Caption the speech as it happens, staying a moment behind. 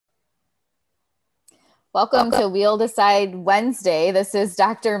Welcome to Wheel Decide Wednesday. This is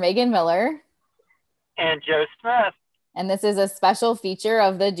Dr. Megan Miller. And Joe Smith. And this is a special feature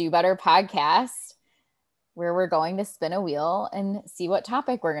of the Do Better podcast where we're going to spin a wheel and see what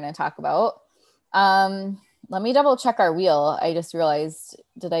topic we're going to talk about. Let me double check our wheel. I just realized,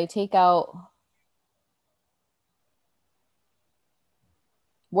 did I take out...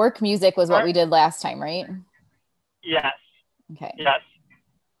 Work music was what we did last time, right? Yes. Okay. Yes.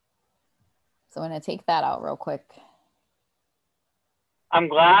 So I'm going to take that out real quick. I'm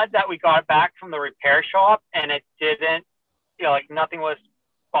glad that we got back from the repair shop and it didn't, nothing was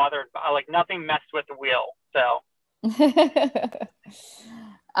bothered, nothing messed with the wheel. So.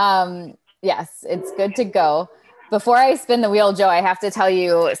 Yes, it's good to go. Before I spin the wheel, Joe, I have to tell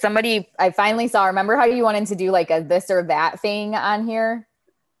you, I finally saw, remember how you wanted to do like a this or that thing on here?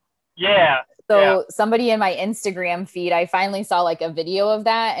 Yeah. So somebody in my Instagram feed, I finally saw like a video of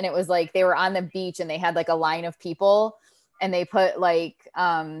that. And it was like, they were on the beach and they had like a line of people and they put like,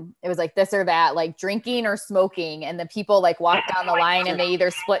 it was like this or that, like drinking or smoking. And the people like walked down the line and they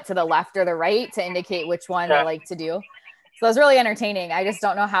either split to the left or the right to indicate which one they like to do. So it was really entertaining. I just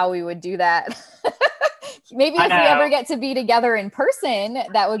don't know how we would do that. Maybe if we ever get to be together in person,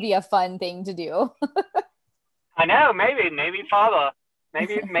 that would be a fun thing to do. I know, maybe Father,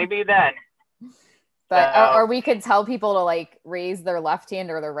 maybe then. But or we could tell people to like raise their left hand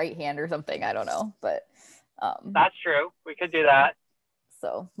or their right hand or something. I don't know, but that's true. We could do that.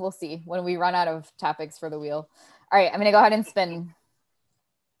 So we'll see when we run out of topics for the wheel. All right, I'm gonna go ahead and spin.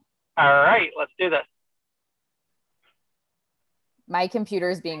 All right, let's do this. My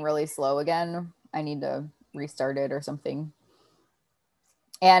computer's being really slow again. I need to restart it or something.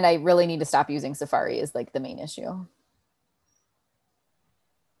 And I really need to stop using Safari is like the main issue.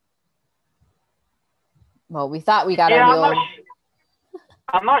 Well, we thought we got a wheel.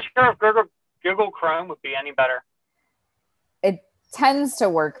 I'm not sure if Google Chrome would be any better. It tends to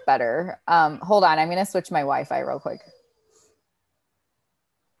work better. Hold on, I'm going to switch my Wi-Fi real quick.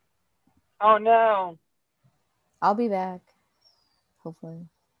 Oh, no. I'll be back, hopefully.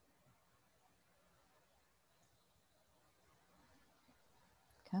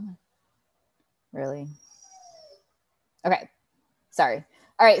 Come on. Really? Okay. Sorry.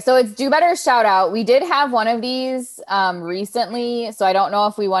 All right, so it's Do Better shout out. We did have one of these recently, so I don't know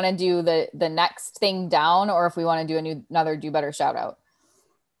if we want to do the next thing down or if we want to do another Do Better shout out.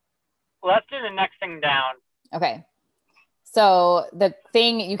 Let's do the next thing down. Okay. So the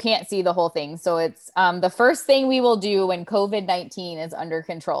thing, you can't see the whole thing. So it's the first thing we will do when COVID-19 is under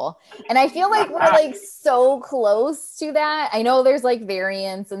control. And I feel like we're like so close to that. I know there's like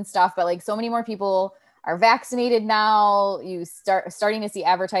variants and stuff, but like so many more people are vaccinated now. You starting to see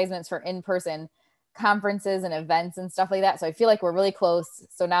advertisements for in-person conferences and events and stuff like that. So I feel like we're really close.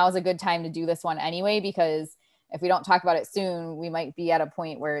 So now is a good time to do this one anyway, because if we don't talk about it soon, we might be at a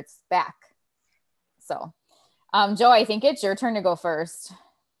point where it's back. So, Joe, I think it's your turn to go first.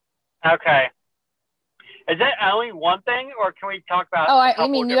 Okay. Is it only one thing or can we talk about? Oh, I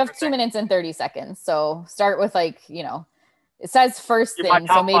mean, you have 2 minutes and 30 seconds. So start with like, it says first thing,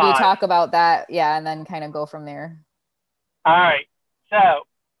 so maybe talk about that. Yeah. And then kind of go from there. All right. So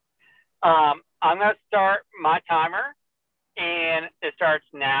I'm going to start my timer and it starts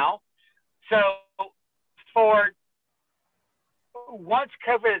now. So once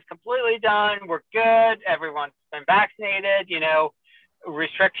COVID is completely done, we're good. Everyone's been vaccinated,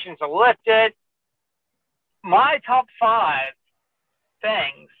 restrictions are lifted. My top 5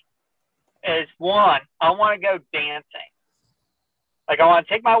 things is 1, I want to go dancing. Like I want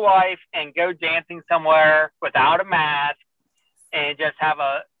to take my wife and go dancing somewhere without a mask and just have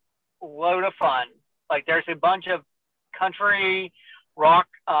a load of fun. Like there's a bunch of country rock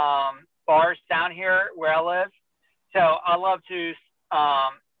bars down here where I live. So I love to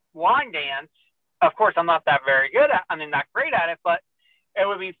line dance. Of course, I'm not that very good at, not great at it, but it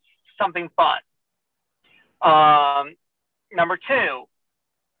would be something fun. Number 2,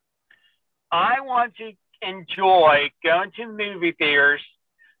 I want to enjoy going to movie theaters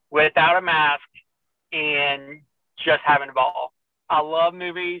without a mask and just having a ball. I love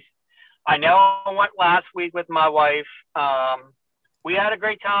movies. I know I went last week with my wife. We had a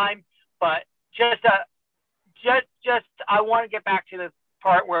great time, but I want to get back to the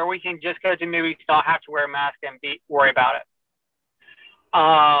part where we can just go to movies, not have to wear a mask and worry about it.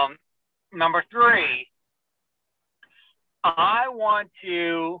 Number 3, I want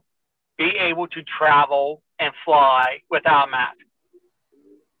to be able to travel and fly without a mask.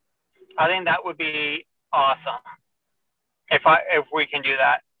 I think that would be awesome if we can do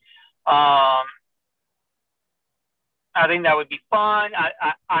that. I think that would be fun.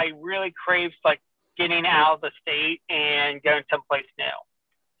 I really crave like getting out of the state and going someplace new.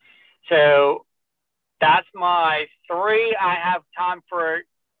 So that's my 3. I have time for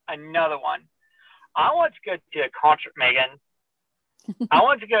another one. I want to go to a concert, Megan. I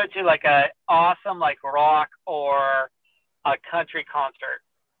want to go to like a awesome like rock or a country concert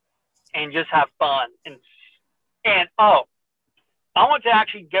and just have fun. And I want to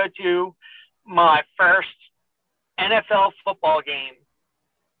actually go to my first NFL football game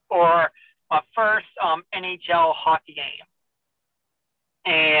or my first NHL hockey game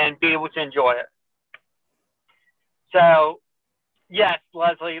and be able to enjoy it. So, yes,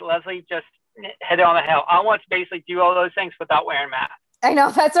 Leslie just hit it on the head. I want to basically do all those things without wearing masks. I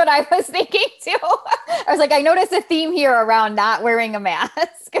know, that's what I was thinking too. I was like, I noticed a theme here around not wearing a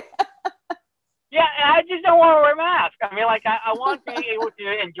mask. Yeah, and I just don't want to wear a mask. I mean, like, I want to be able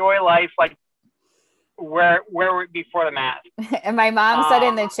to enjoy life, like, where before the mask. And my mom said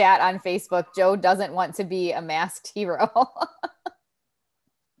in the chat on Facebook, Joe doesn't want to be a masked hero.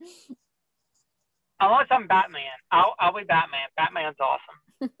 Unless I'm Batman. I'll be Batman. Batman's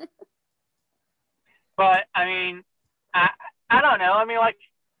awesome. But, I mean, I don't know. I mean, like,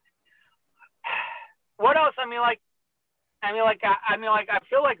 what else? I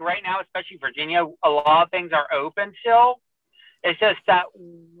feel like right now, especially Virginia, a lot of things are open still. It's just that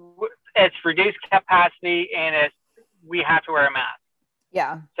it's reduced capacity and we have to wear a mask.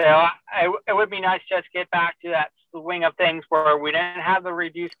 Yeah. So it would be nice to just get back to that swing of things where we didn't have the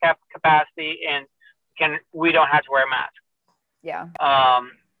reduced capacity and we don't have to wear a mask. Yeah.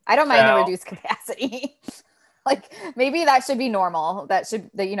 I don't mind the reduced capacity. Like maybe that should be normal. Places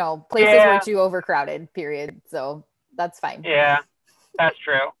were too overcrowded, period. So that's fine. Yeah, that's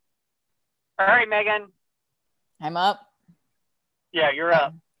true. All right, Megan. I'm up. Yeah, you're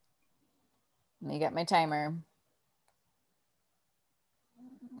up. Let me get my timer.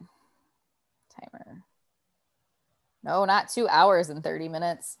 No, not 2 hours and 30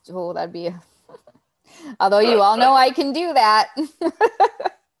 minutes. Oh, that'd be... Although you all know I can do that.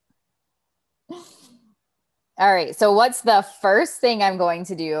 All right. So what's the first thing I'm going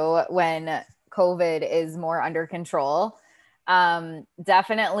to do when COVID is more under control?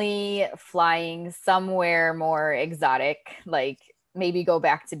 Definitely flying somewhere more exotic, like maybe go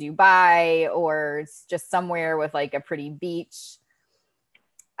back to Dubai or just somewhere with like a pretty beach.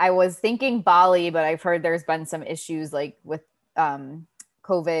 I was thinking Bali, but I've heard there's been some issues like with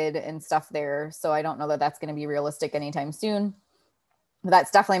COVID and stuff there. So I don't know that that's going to be realistic anytime soon. But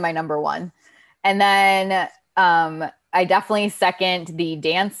that's definitely my number one. And then I definitely second the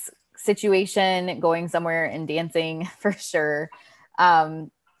dance situation, going somewhere and dancing for sure.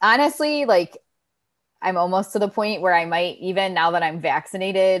 Honestly, like I'm almost to the point where I might, even now that I'm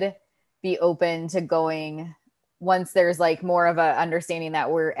vaccinated, be open to going once there's like more of a understanding that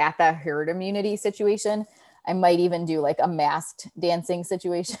we're at that herd immunity situation. I might even do like a masked dancing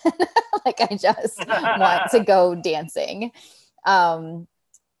situation. Like I just want to go dancing. I'm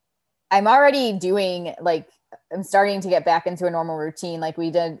already doing like, I'm starting to get back into a normal routine. Like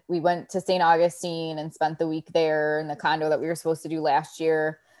we went to St. Augustine and spent the week there in the condo that we were supposed to do last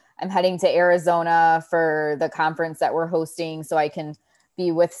year. I'm heading to Arizona for the conference that we're hosting so I can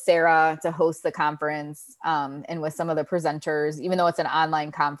be with Sarah to host the conference and with some of the presenters, even though it's an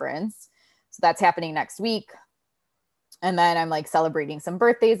online conference. So that's happening next week. And then I'm like celebrating some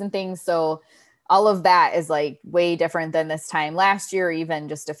birthdays and things. So all of that is like way different than this time last year, or even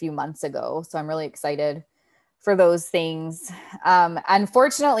just a few months ago. So I'm really excited for those things.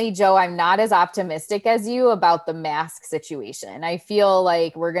 Unfortunately, Joe, I'm not as optimistic as you about the mask situation. I feel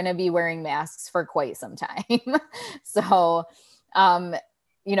like we're going to be wearing masks for quite some time. So,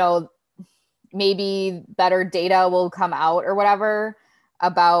 maybe better data will come out or whatever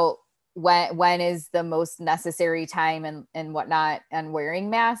about when is the most necessary time and whatnot, and wearing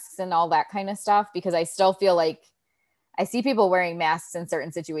masks and all that kind of stuff, because I still feel like I see people wearing masks in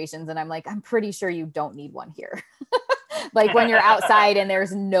certain situations and I'm like, I'm pretty sure you don't need one here. Like when you're outside and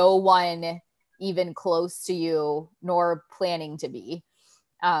there's no one even close to you nor planning to be.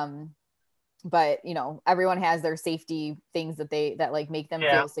 But everyone has their safety things that like make them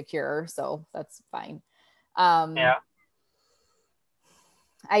feel secure. So that's fine.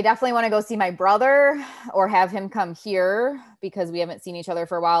 I definitely want to go see my brother or have him come here because we haven't seen each other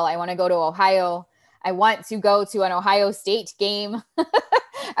for a while. I want to go to Ohio. I want to go to an Ohio State game.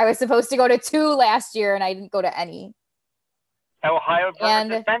 I was supposed to go to 2 last year and I didn't go to any. Ohio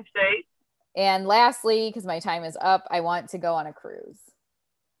versus Penn State. And lastly, because my time is up, I want to go on a cruise.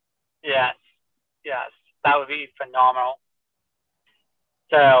 Yes, that would be phenomenal.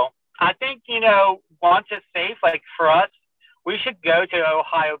 So I think, once it's safe, like for us, we should go to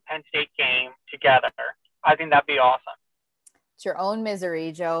Ohio Penn State game to together. I think that'd be awesome. It's your own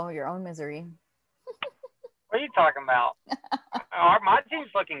misery, Joe. Your own misery. What are you talking about? My team's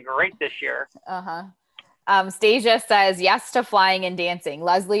looking great this year. Stasia says yes to flying and dancing.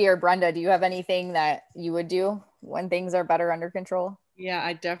 Leslie or Brenda, do you have anything that you would do when things are better under control? Yeah,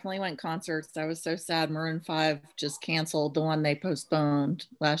 I definitely went concerts. I was so sad Maroon 5 just canceled the one they postponed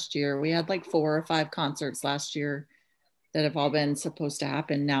last year. We had like 4 or 5 concerts last year that have all been supposed to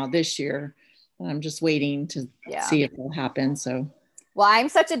happen now this year. I'm just waiting to see if it'll happen. So, well, I'm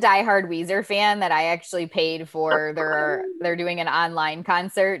such a diehard Weezer fan that I actually paid for they're doing an online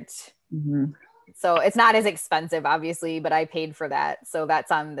concert. Mm-hmm. So it's not as expensive, obviously, but I paid for that. So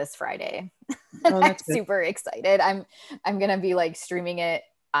that's on this Friday. Oh, I'm super excited. I'm gonna be like streaming it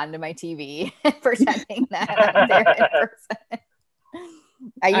onto my TV, pretending that I'm there in person.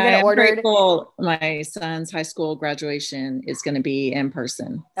 I even ordered. Grateful my son's high school graduation is going to be in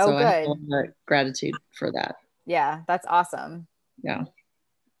person. Oh, so good. I have a lot of gratitude for that. Yeah, that's awesome. Yeah,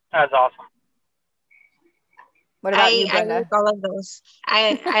 that's awesome. What about you, Brenda? I like all of those.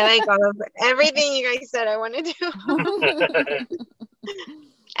 I like all of everything you guys said I want to do.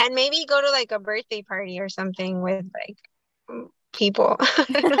 And maybe go to like a birthday party or something with like people.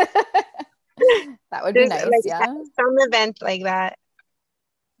 That would be nice, like, yeah. Some event like that.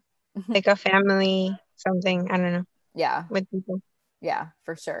 Like a family, something, I don't know. Yeah. With people. Yeah,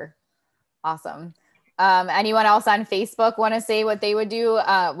 for sure. Awesome. Anyone else on Facebook want to say what they would do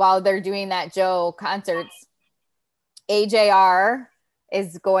while they're doing that Joe concerts? AJR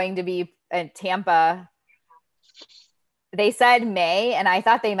is going to be in Tampa. They said May, and I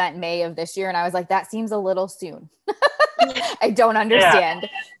thought they meant May of this year. And I was like, that seems a little soon. I don't understand.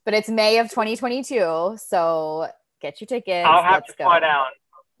 But it's May of 2022. So get your tickets. I'll have to fly down.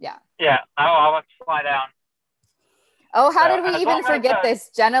 Yeah. Yeah, I'll have to fly down. Oh, how did we even forget this?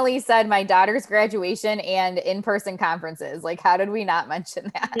 Jenna Lee said my daughter's graduation and in-person conferences. Like, how did we not mention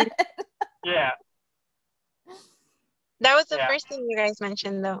that? Yeah. That was the first thing you guys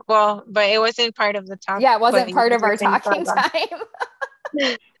mentioned, though. Well, but it wasn't part of the talk. Yeah, it wasn't part of our talking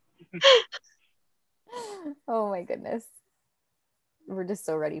time. Oh, my goodness. We're just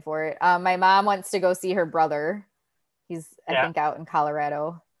so ready for it. My mom wants to go see her brother. He's, I think, out in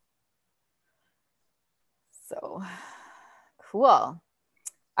Colorado. So, cool.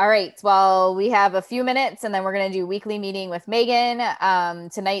 All right. Well, we have a few minutes and then we're going to do weekly meeting with Megan.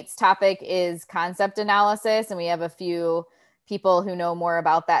 Tonight's topic is concept analysis, and we have a few people who know more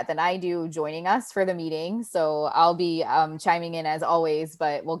about that than I do joining us for the meeting. So I'll be chiming in as always,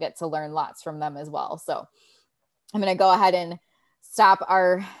 but we'll get to learn lots from them as well. So I'm going to go ahead and stop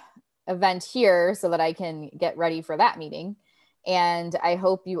our event here so that I can get ready for that meeting. And I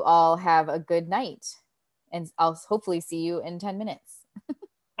hope you all have a good night. And I'll hopefully see you in 10 minutes.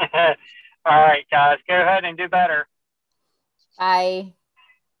 All right, guys, go ahead and do better. Bye.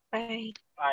 Bye.